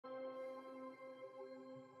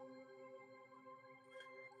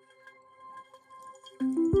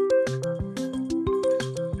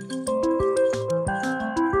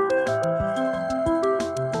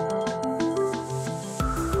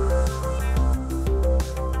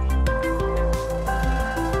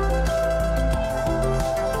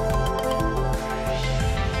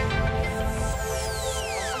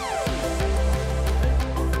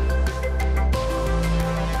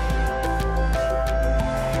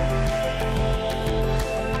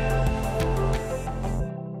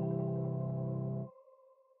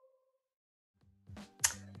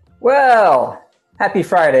Well, happy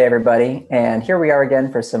Friday, everybody. And here we are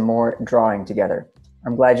again for some more drawing together.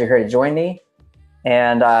 I'm glad you're here to join me.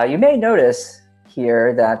 And you may notice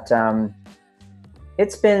here that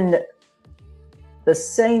it's been the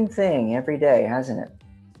same thing every day, hasn't it?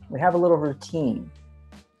 We have a little routine.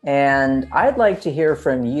 And I'd like to hear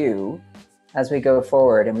from you as we go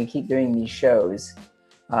forward and we keep doing these shows,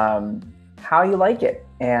 how you like it.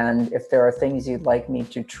 And if there are things you'd like me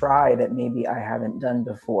to try that maybe I haven't done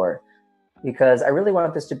before, because I really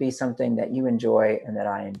want this to be something that you enjoy and that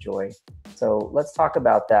I enjoy. So let's talk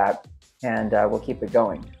about that and we'll keep it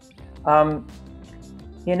going. I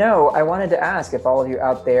wanted to ask if all of you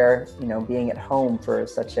out there, being at home for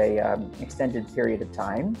such a extended period of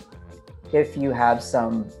time, if you have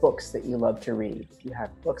some books that you love to read, if you have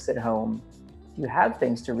books at home, do you have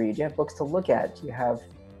things to read? Do you have books to look at? Do you have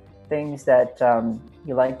things that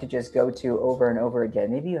you like to just go to over and over again?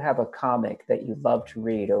 Maybe you have a comic that you love to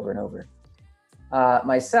read over and over.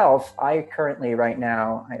 Myself, I currently right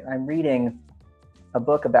now, I'm reading a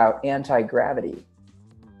book about anti-gravity.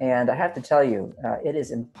 And I have to tell you, it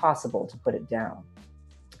is impossible to put it down.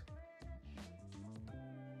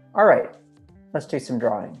 All right, let's do some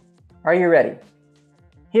drawing. Are you ready?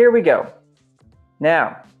 Here we go.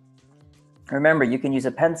 Now, remember, you can use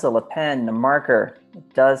a pencil, a pen, a marker.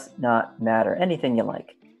 It does not matter, anything you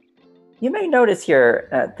like. You may notice here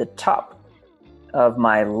at the top of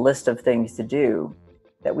my list of things to do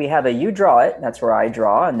that we have a you draw it, that's where I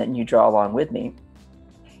draw, and then you draw along with me.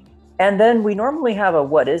 And then we normally have a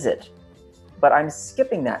what is it, but I'm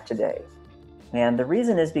skipping that today. And the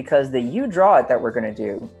reason is because the you draw it that we're going to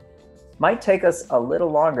do might take us a little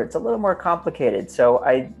longer. It's a little more complicated. So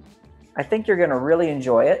I think you're going to really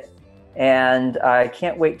enjoy it. And I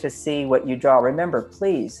can't wait to see what you draw. Remember,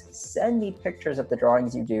 please send me pictures of the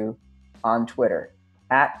drawings you do on Twitter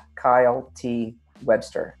at Kyle T.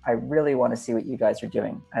 Webster. I really want to see what you guys are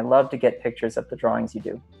doing. I love to get pictures of the drawings you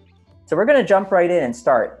do. So we're going to jump right in and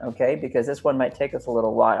start, okay? Because this one might take us a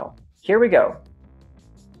little while. Here we go.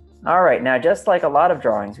 All right, now just like a lot of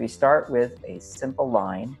drawings, we start with a simple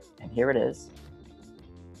line, and here it is,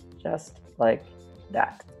 just like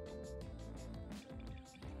that.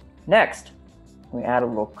 Next, we add a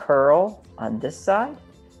little curl on this side,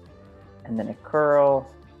 and then a curl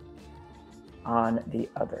on the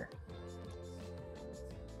other.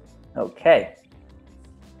 Okay.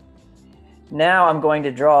 Now I'm going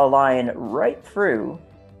to draw a line right through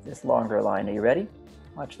this longer line. Are you ready?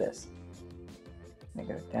 Watch this. I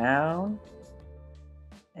go down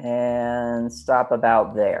and stop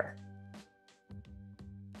about there.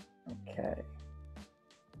 Okay.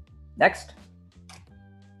 Next,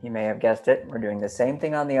 you may have guessed it, we're doing the same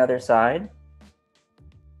thing on the other side.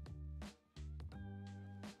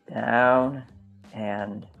 Down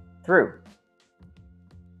and through.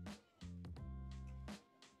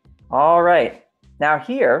 All right, now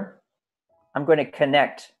here, I'm going to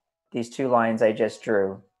connect these two lines I just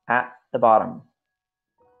drew at the bottom.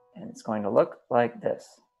 And it's going to look like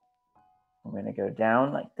this. I'm going to go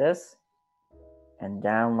down like this and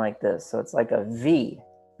down like this. So it's like a V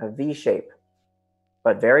shape,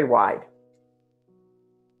 but very wide.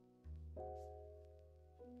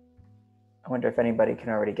 I wonder if anybody can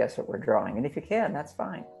already guess what we're drawing. And if you can, that's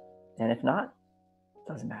fine. And if not,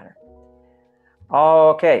 it doesn't matter.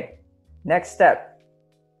 Okay, next step.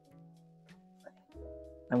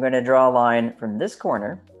 I'm going to draw a line from this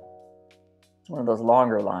corner. It's one of those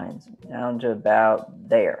longer lines, down to about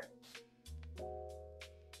there.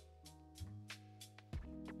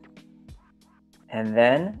 And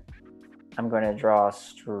then I'm going to draw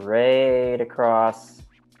straight across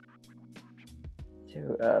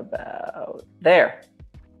to about there.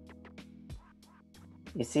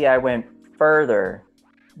 You see, I went further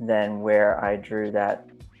than where I drew that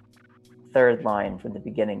third line from the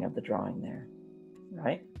beginning of the drawing there,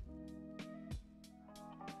 right?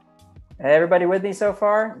 Everybody with me so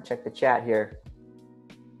far? Check the chat here.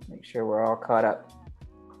 Make sure we're all caught up.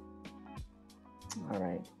 All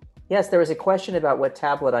right. Yes, there was a question about what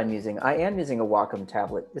tablet I'm using. I am using a Wacom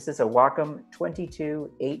tablet. This is a Wacom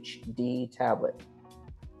 22 HD tablet.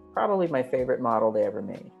 Probably my favorite model they ever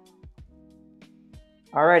made.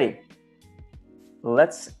 All righty.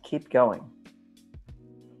 Let's keep going.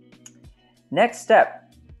 Next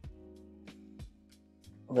step.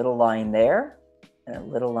 A little line there and a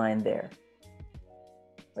little line there.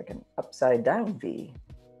 It's like an upside down V.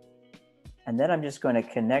 And then I'm just going to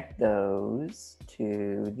connect those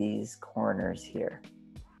to these corners here.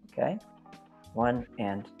 Okay? 1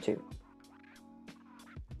 and 2.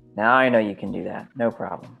 Now I know you can do that. No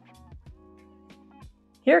problem.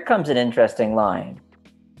 Here comes an interesting line.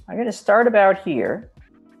 I'm going to start about here,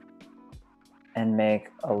 and make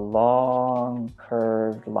a long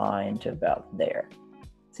curved line to about there.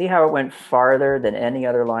 See how it went farther than any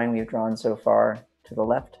other line we've drawn so far to the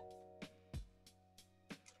left?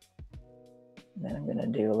 Then I'm going to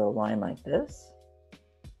do a little line like this,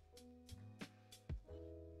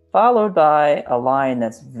 followed by a line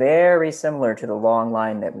that's very similar to the long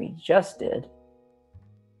line that we just did,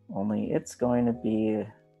 only it's going to be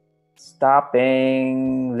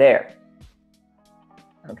stopping there.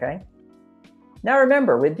 Okay? Now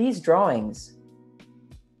remember, with these drawings,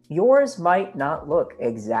 yours might not look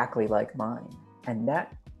exactly like mine, and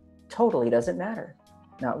that totally doesn't matter,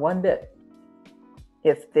 not one bit.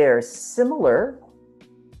 If they're similar,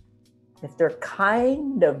 if they're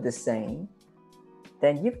kind of the same,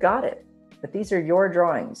 then you've got it. But these are your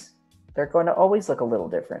drawings. They're going to always look a little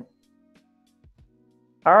different.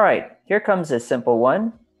 All right, here comes a simple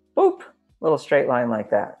one. Boop, little straight line like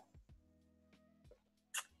that.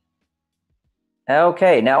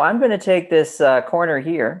 Okay, now I'm going to take this corner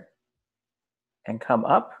here and come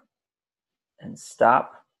up and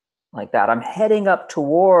stop like that. I'm heading up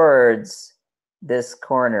towards this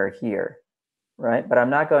corner here, right? But I'm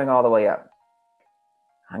not going all the way up.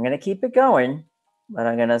 I'm going to keep it going, but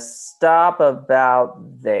I'm going to stop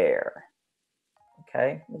about there.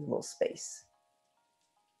 Okay, with a little space.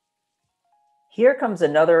 Here comes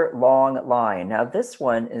another long line. Now this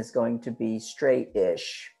one is going to be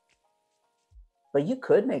straight-ish, but you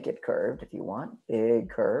could make it curved if you want, big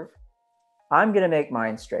curve. I'm going to make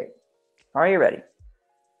mine straight. Are you ready?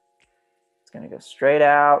 It's going to go straight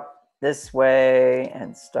out this way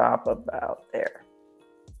and stop about there.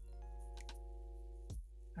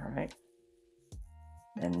 All right.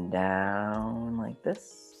 And down like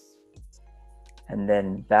this. And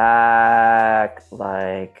then back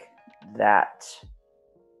like that.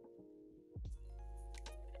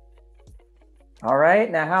 All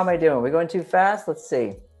right, now how am I doing? Are we going too fast? Let's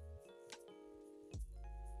see.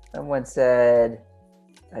 Someone said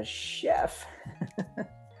a chef.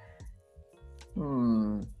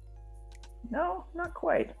 No, not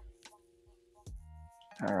quite.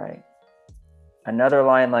 All right. Another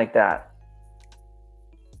line like that.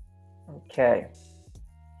 Okay.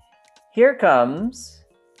 Here comes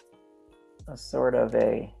a sort of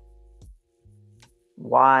a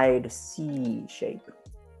wide C shape.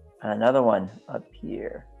 Another one up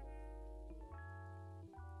here.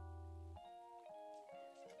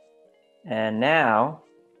 And now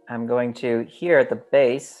I'm going to, here at the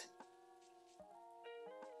base,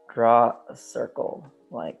 draw a circle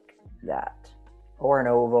like that, or an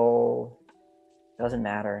oval, doesn't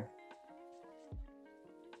matter.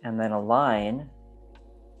 And then a line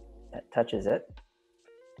that touches it,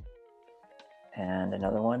 and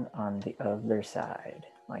another one on the other side,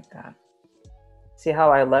 like that. See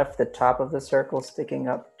how I left the top of the circle sticking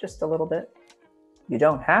up just a little bit? You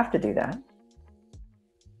don't have to do that.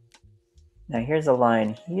 Now here's a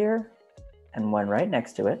line here, and one right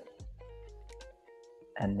next to it.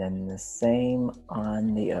 And then the same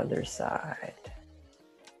on the other side.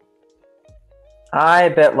 I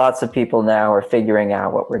bet lots of people now are figuring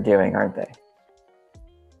out what we're doing, aren't they?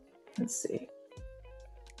 Let's see.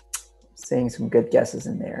 Seeing some good guesses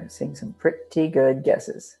in there. Seeing some pretty good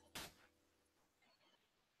guesses.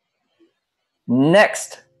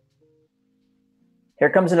 Next. Here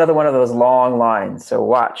comes another one of those long lines. So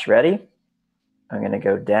watch, ready? I'm going to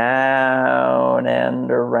go down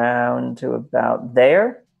and around to about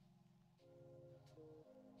there.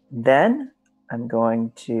 Then I'm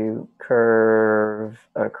going to curve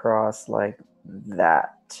across like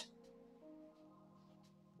that.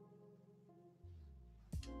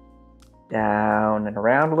 Down and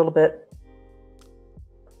around a little bit.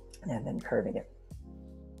 And then curving it.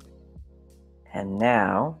 And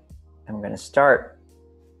now I'm going to start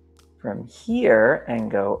from here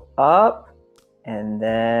and go up and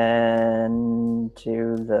then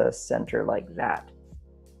to the center like that.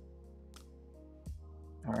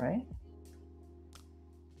 All right.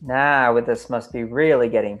 Now with this must be really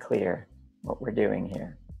getting clear what we're doing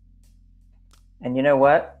here. And you know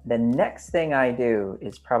what? The next thing I do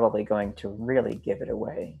is probably going to really give it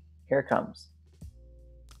away. Here it comes.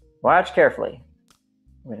 Watch carefully.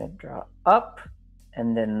 I'm going to draw up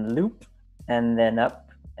and then loop and then up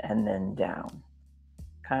and then down.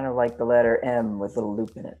 Kind of like the letter M with a little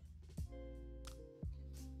loop in it.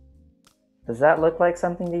 Does that look like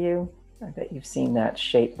something to you? I bet you've seen that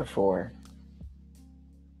shape before.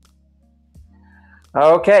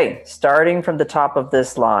 Okay, starting from the top of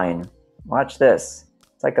this line. Watch this.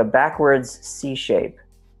 It's like a backwards C shape.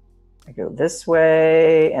 I go this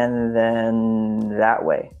way and then that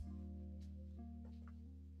way.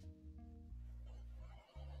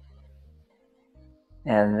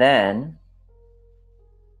 And then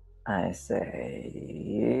I say,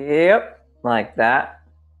 yep, like that.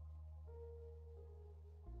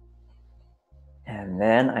 And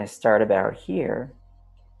then I start about here,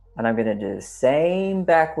 and I'm going to do the same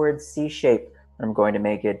backwards C shape. I'm going to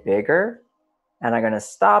make it bigger, and I'm going to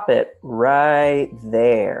stop it right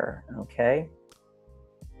there, okay?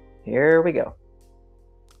 Here we go.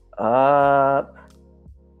 Up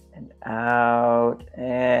and out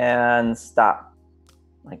and stop,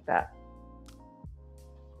 like that.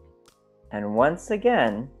 And once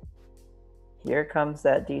again, here comes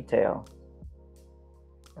that detail.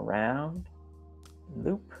 Around,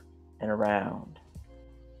 loop, and around.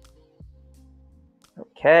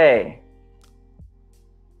 Okay.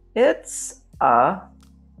 It's a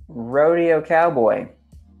rodeo cowboy.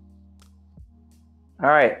 All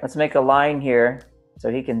right, let's make a line here so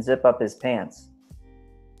he can zip up his pants.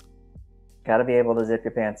 Got to be able to zip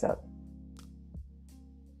your pants up.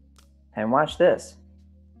 And watch this.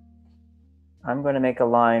 I'm going to make a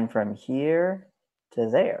line from here to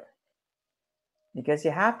there, because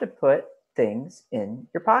you have to put things in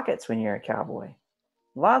your pockets when you're a cowboy.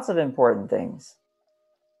 Lots of important things.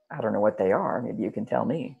 I don't know what they are. Maybe you can tell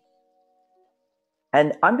me.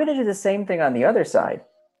 And I'm going to do the same thing on the other side,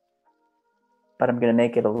 but I'm going to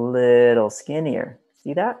make it a little skinnier.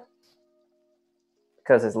 See that?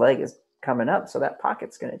 Because his leg is coming up, so that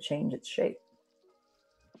pocket's going to change its shape.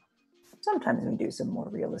 Sometimes we do some more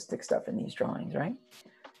realistic stuff in these drawings, right?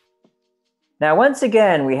 Now, once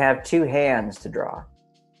again, we have two hands to draw.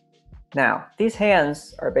 Now, these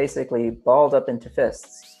hands are basically balled up into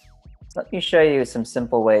fists. Let me show you some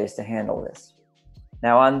simple ways to handle this.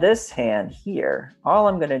 Now, on this hand here, all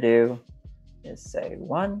I'm going to do is say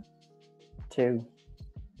 1, 2,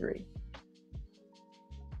 3.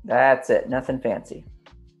 That's it, nothing fancy.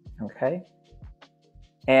 Okay?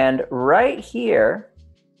 And right here,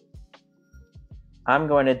 I'm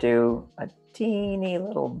going to do a teeny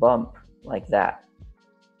little bump like that.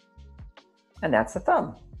 And that's the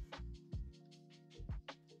thumb.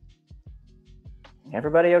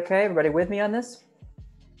 Everybody okay? Everybody with me on this?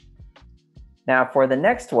 Now for the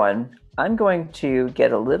next one, I'm going to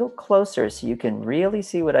get a little closer so you can really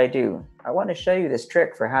see what I do. I want to show you this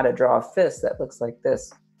trick for how to draw a fist that looks like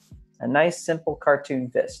this. A nice simple cartoon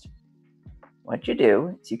fist. What you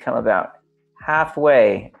do is you come about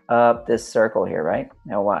halfway up this circle here, right?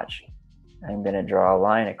 Now watch. I'm going to draw a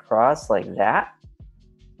line across like that.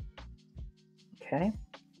 Okay.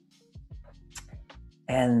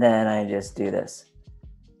 And then I just do this.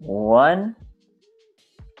 1,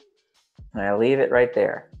 and I leave it right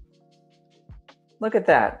there. Look at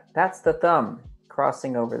that. That's the thumb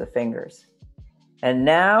crossing over the fingers. And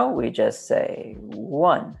now we just say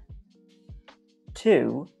 1,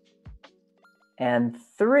 2, and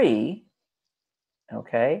 3.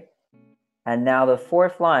 Okay. And now the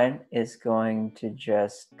fourth line is going to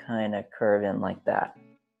just kind of curve in like that.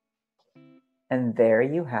 And there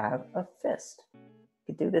you have a fist.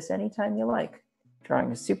 You can do this anytime you like.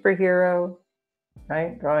 Drawing a superhero,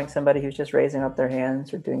 right? Drawing somebody who's just raising up their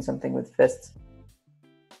hands or doing something with fists.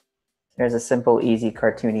 There's a simple, easy,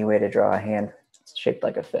 cartoony way to draw a hand shaped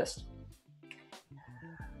like a fist.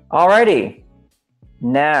 Alrighty.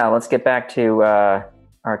 Now let's get back to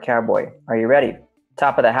our cowboy. Are you ready?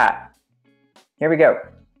 Top of the hat. Here we go.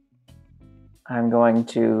 I'm going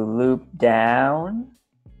to loop down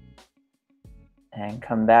and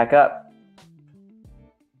come back up.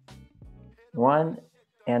 1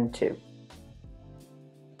 and 2.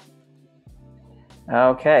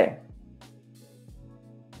 Okay.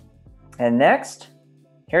 And next,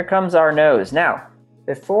 here comes our nose. Now,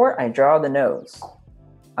 before I draw the nose,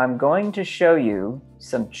 I'm going to show you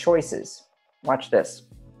some choices. Watch this.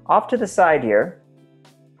 Off to the side here,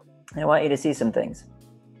 I want you to see some things.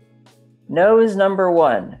 Nose number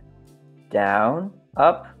 1, down,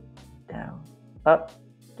 up, down,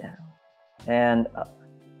 and up.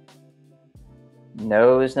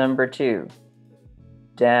 Nose number 2,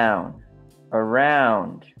 down,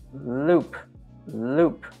 around, loop,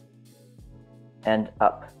 loop, and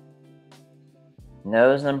up.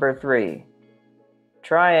 Nose number 3,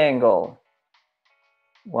 triangle,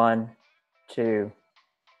 1, 2,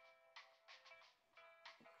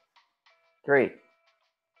 3.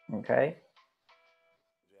 Okay.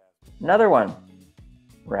 Another one.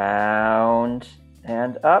 Round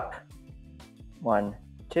and up. 1,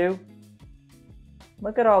 2.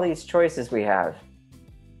 Look at all these choices we have.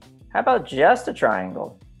 How about just a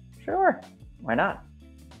triangle? Sure. Why not?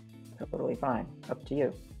 Totally fine. Up to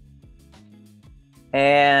you.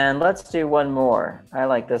 And let's do one more. I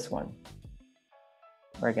like this one.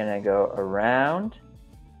 We're going to go around.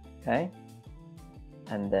 Okay.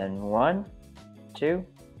 and then 1, 2,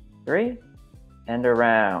 3, and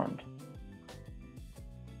around.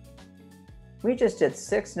 We just did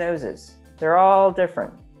 6 noses. They're all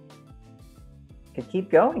different. You could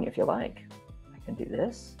keep going if you like. I can do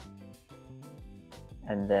this,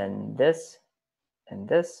 and then this, and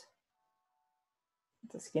this.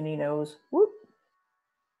 It's a skinny nose. Whoop.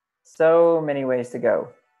 So many ways to go.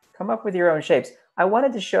 Come up with your own shapes. I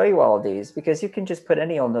wanted to show you all of these because you can just put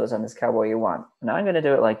any old nose on this cowboy you want. Now I'm going to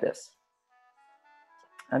do it like this.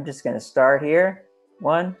 I'm just going to start here.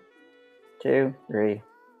 1, 2, 3,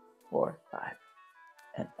 4, 5,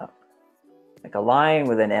 and up. Like a line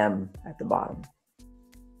with an M at the bottom.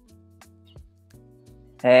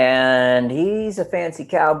 And he's a fancy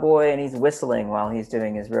cowboy and he's whistling while he's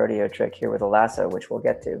doing his rodeo trick here with a lasso, which we'll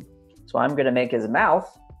get to. So I'm going to make his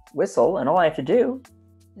mouth whistle, and all I have to do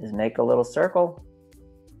is make a little circle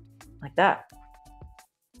like that.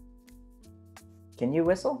 Can you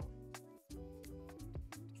whistle?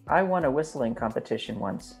 I won a whistling competition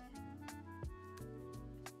once.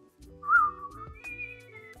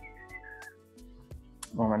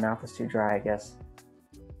 Well, my mouth was too dry, I guess.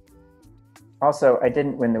 Also, I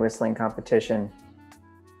didn't win the whistling competition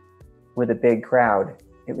with a big crowd.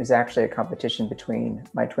 It was actually a competition between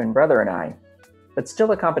my twin brother and I, but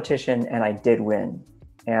still a competition, and I did win.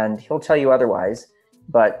 And he'll tell you otherwise,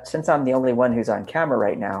 but since I'm the only one who's on camera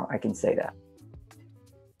right now, I can say that.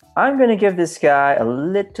 I'm going to give this guy a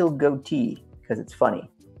little goatee because it's funny.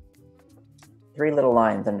 3 little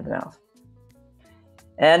lines under the mouth.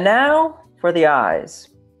 And now for the eyes.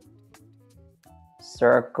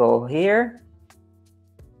 Circle here,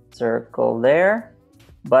 circle there.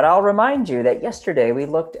 But I'll remind you that yesterday we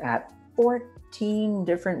looked at 14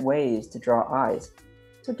 different ways to draw eyes.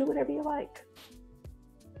 So do whatever you like.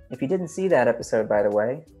 If you didn't see that episode, by the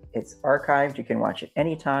way, it's archived. You can watch it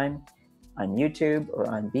anytime on YouTube or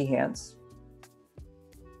on Behance.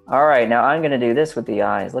 All right, now I'm going to do this with the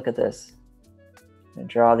eyes. Look at this. I'm going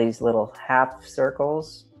to draw these little half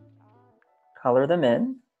circles, color them in.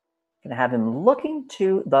 I'm going to have him looking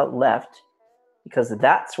to the left because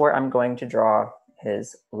that's where I'm going to draw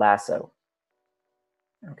his lasso.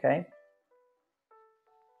 Okay.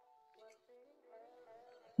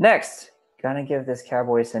 Next, gonna give this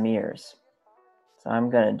cowboy some ears. So I'm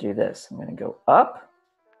gonna do this. I'm gonna go up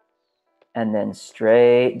and then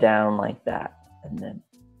straight down like that. And then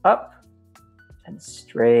up and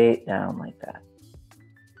straight down like that.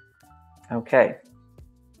 Okay.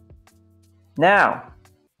 Now,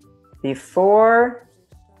 before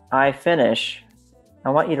I finish, I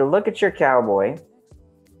want you to look at your cowboy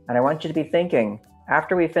and I want you to be thinking,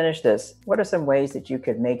 after we finish this, what are some ways that you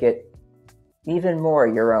could make it even more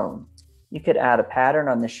your own? You could add a pattern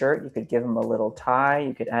on the shirt. You could give him a little tie.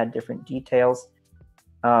 You could add different details.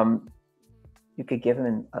 You could give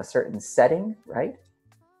him a certain setting, right?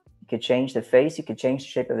 You could change the face. You could change the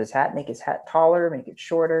shape of his hat, make his hat taller, make it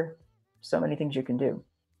shorter. So many things you can do.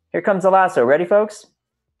 Here comes the lasso. Ready, folks?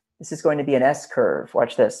 This is going to be an S curve.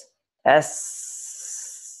 Watch this.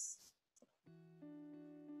 S.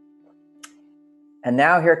 And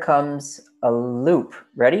now here comes a loop.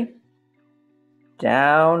 Ready?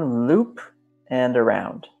 Down, loop, and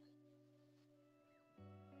around.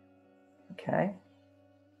 Okay.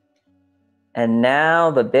 And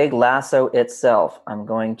now the big lasso itself. I'm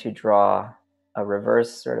going to draw a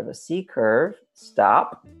reverse sort of a C curve.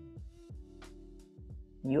 Stop.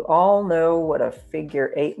 You all know what a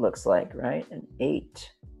figure 8 looks like, right? An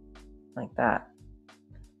 8, like that.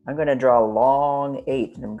 I'm going to draw a long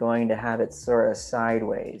 8, and I'm going to have it sort of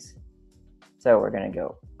sideways. So we're going to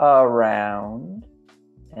go around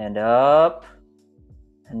and up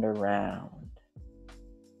and around.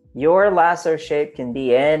 Your lasso shape can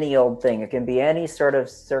be any old thing. It can be any sort of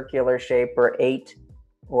circular shape or 8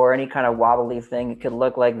 or any kind of wobbly thing. It could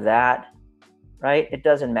look like that, right? It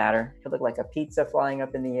doesn't matter. It could look like a pizza flying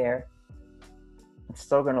up in the air. It's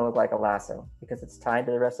still going to look like a lasso because it's tied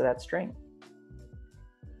to the rest of that string.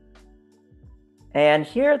 And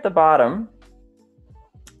here at the bottom,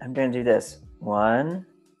 I'm going to do this. 1,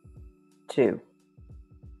 2.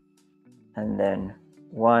 And then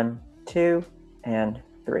 1, 2, and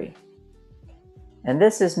 3. And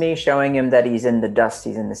this is me showing him that he's in the dust,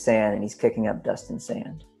 he's in the sand, and he's kicking up dust and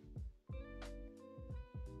sand.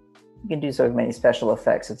 You can do so many special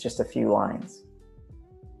effects with just a few lines.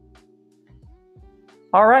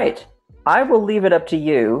 All right, I will leave it up to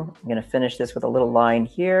you. I'm going to finish this with a little line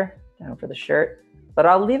here, down for the shirt. But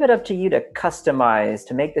I'll leave it up to you to customize,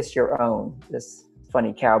 to make this your own, this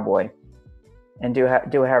funny cowboy, and do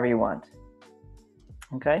however you want.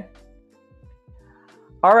 Okay?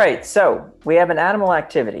 All right, so we have an animal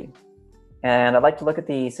activity. And I'd like to look at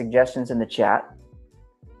the suggestions in the chat.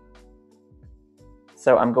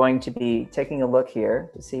 So I'm going to be taking a look here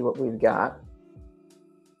to see what we've got.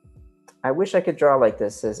 I wish I could draw like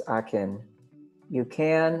this, says Akin. You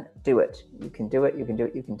can do it. You can do it, you can do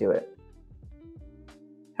it, you can do it.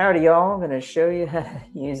 Howdy, y'all. I'm going to show you how to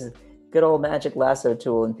use good old magic lasso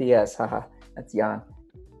tool in PS. Haha, that's Jan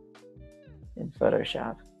in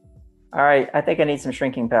Photoshop. All right, I think I need some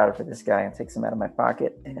shrinking powder for this guy. I'll take some out of my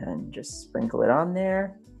pocket and just sprinkle it on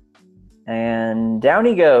there. And down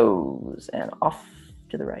he goes and off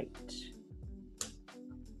to the right.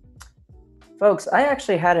 Folks, I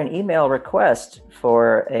actually had an email request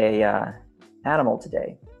for a animal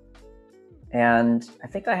today. And I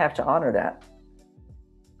think I have to honor that.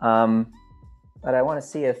 But I want to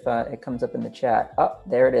see if it comes up in the chat. Oh,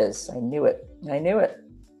 there it is. I knew it. I knew it.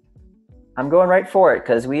 I'm going right for it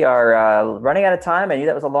because we are running out of time. I knew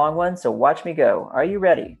that was a long one, so watch me go. Are you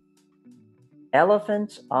ready?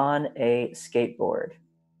 Elephant on a skateboard.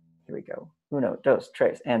 Here we go. Uno, dos,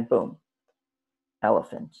 tres, and boom.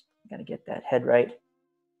 Elephant. Got to get that head right.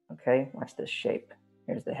 Okay, watch this shape.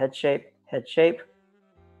 Here's the head shape,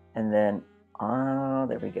 and then, oh,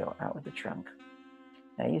 there we go, out with the trunk.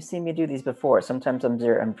 Now you've seen me do these before. Sometimes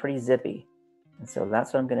I'm pretty zippy, and so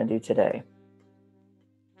that's what I'm going to do today.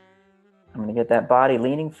 I'm going to get that body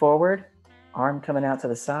leaning forward, arm coming out to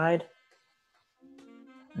the side,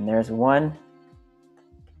 and there's one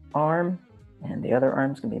arm, and the other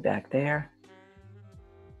arm's going to be back there,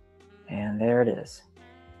 and there it is.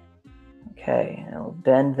 Okay, and I'll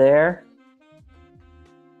bend there.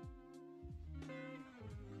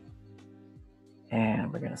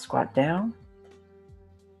 And we're going to squat down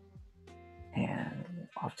and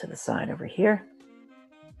off to the side over here.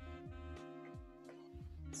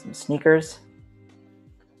 Some sneakers.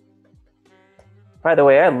 By the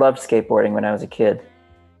way, I loved skateboarding when I was a kid,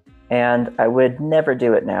 and I would never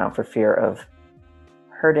do it now for fear of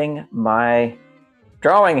hurting my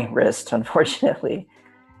drawing wrist, unfortunately.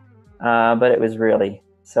 But it was really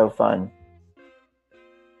so fun.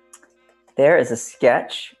 There is a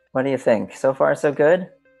sketch. What do you think? So far, so good?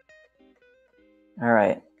 All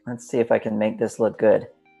right, let's see if I can make this look good.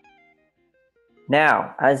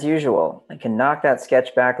 Now, as usual, I can knock that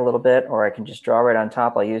sketch back a little bit, or I can just draw right on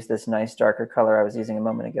top. I'll use this nice darker color I was using a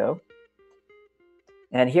moment ago.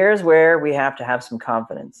 And here's where we have to have some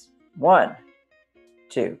confidence. 1,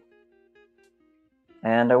 2,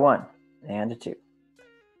 and a 1, and a 2.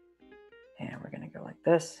 And we're going to go like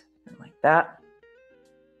this, and like that.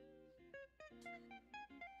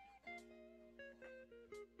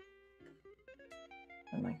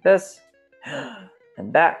 And like this,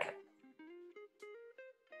 and back.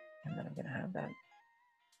 And then I'm going to have that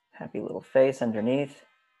happy little face underneath.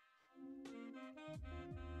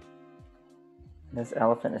 This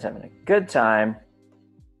elephant is having a good time.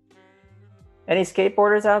 Any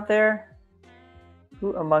skateboarders out there?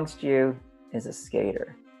 Who amongst you is a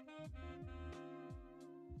skater?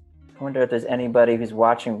 I wonder if there's anybody who's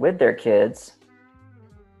watching with their kids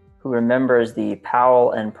who remembers the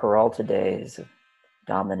Powell and Peralta days of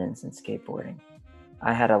dominance in skateboarding.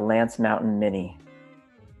 I had a Lance Mountain Mini,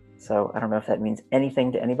 so I don't know if that means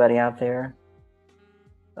anything to anybody out there,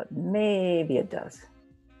 but maybe it does.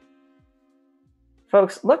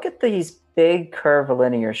 Folks, look at these big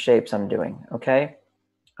curvilinear shapes I'm doing, okay?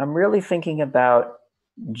 I'm really thinking about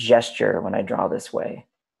gesture when I draw this way,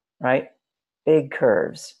 right? Big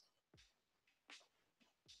curves.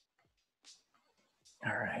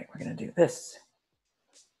 All right, we're gonna do this,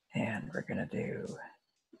 and we're gonna do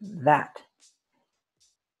that.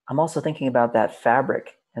 I'm also thinking about that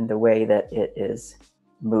fabric and the way that it is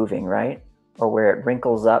moving, right? Or where it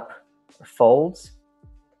wrinkles up or folds.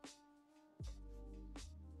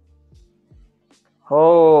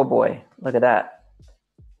 Oh boy, look at that.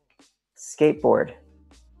 Skateboard.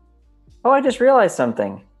 Oh, I just realized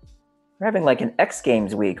something. We're having like an X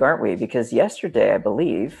Games week, aren't we? Because yesterday, I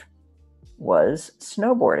believe, was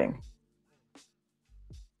snowboarding.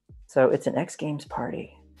 So it's an X Games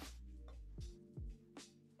party.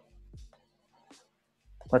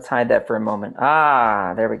 Let's hide that for a moment.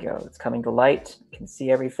 Ah, there we go. It's coming to light. You can see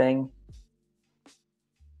everything.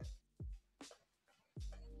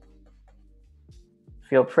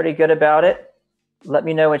 Feel pretty good about it. Let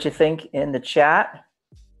me know what you think in the chat.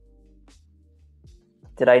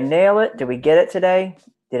 Did I nail it? Did we get it today?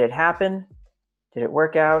 Did it happen? Did it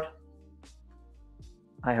work out?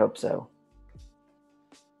 I hope so.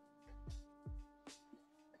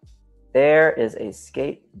 There is a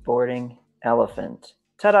skateboarding elephant.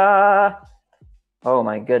 Ta-da! Oh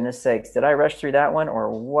my goodness sakes. Did I rush through that one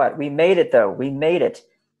or what? We made it though. We made it.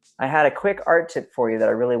 I had a quick art tip for you that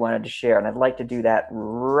I really wanted to share, and I'd like to do that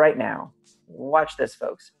right now. Watch this,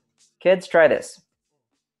 folks. Kids, try this.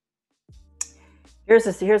 Here's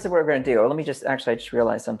what we're going to do. Oh, let me just, actually, I just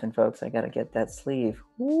realized something, folks. I got to get that sleeve.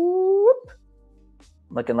 Whoop.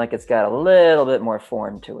 Looking like it's got a little bit more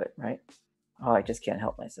form to it, right? Oh, I just can't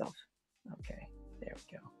help myself. Okay, there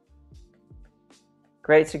we go.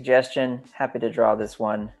 Great suggestion. Happy to draw this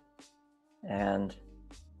one. And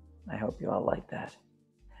I hope you all like that.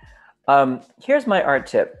 Here's my art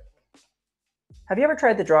tip. Have you ever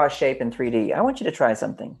tried to draw a shape in 3D? I want you to try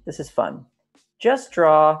something. This is fun. Just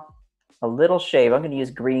draw a little shape. I'm going to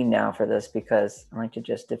use green now for this because I like to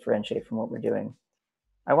just differentiate from what we're doing.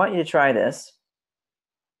 I want you to try this.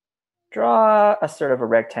 Draw a sort of a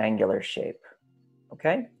rectangular shape,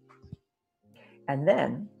 okay? And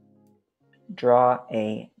then draw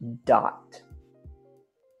a dot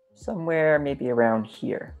somewhere maybe around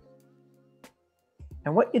here.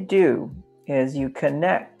 And what you do is you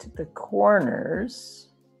connect the corners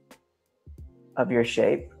of your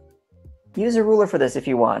shape. Use a ruler for this if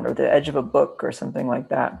you want, or the edge of a book or something like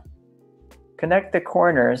that. Connect the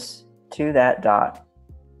corners to that dot.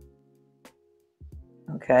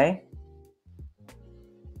 Okay?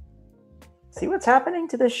 See what's happening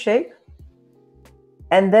to this shape?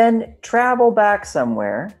 And then travel back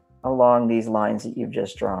somewhere along these lines that you've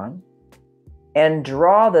just drawn and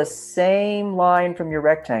draw the same line from your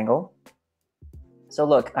rectangle. So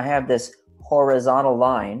look, I have this horizontal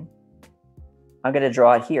line. I'm going to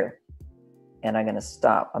draw it here and I'm going to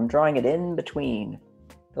stop. I'm drawing it in between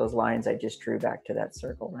those lines I just drew back to that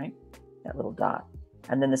circle, right? That little dot.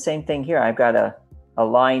 And then the same thing here. I've got a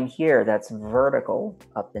line here that's vertical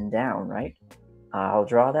up and down, right? I'll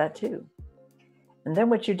draw that too. And then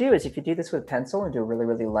what you do is if you do this with pencil and do it really,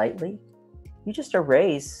 really lightly, you just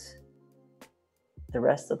erase the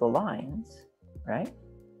rest of the lines, right?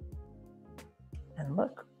 And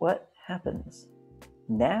look what happens.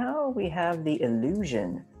 Now we have the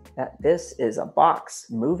illusion that this is a box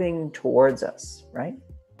moving towards us, right?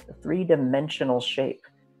 The three-dimensional shape.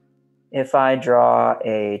 If I draw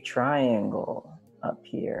a triangle up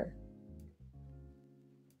here,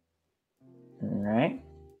 right?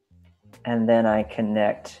 And then I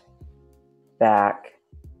connect back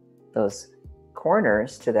those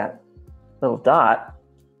corners to that little dot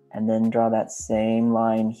and then draw that same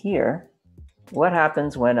line here. What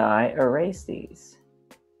happens when I erase these?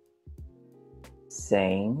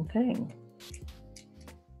 Same thing.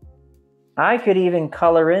 I could even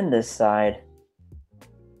color in this side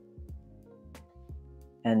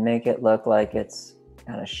and make it look like it's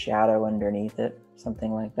got a shadow underneath it,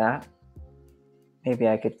 something like that. Maybe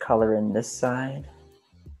I could color in this side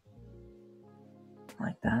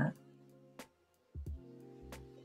like that.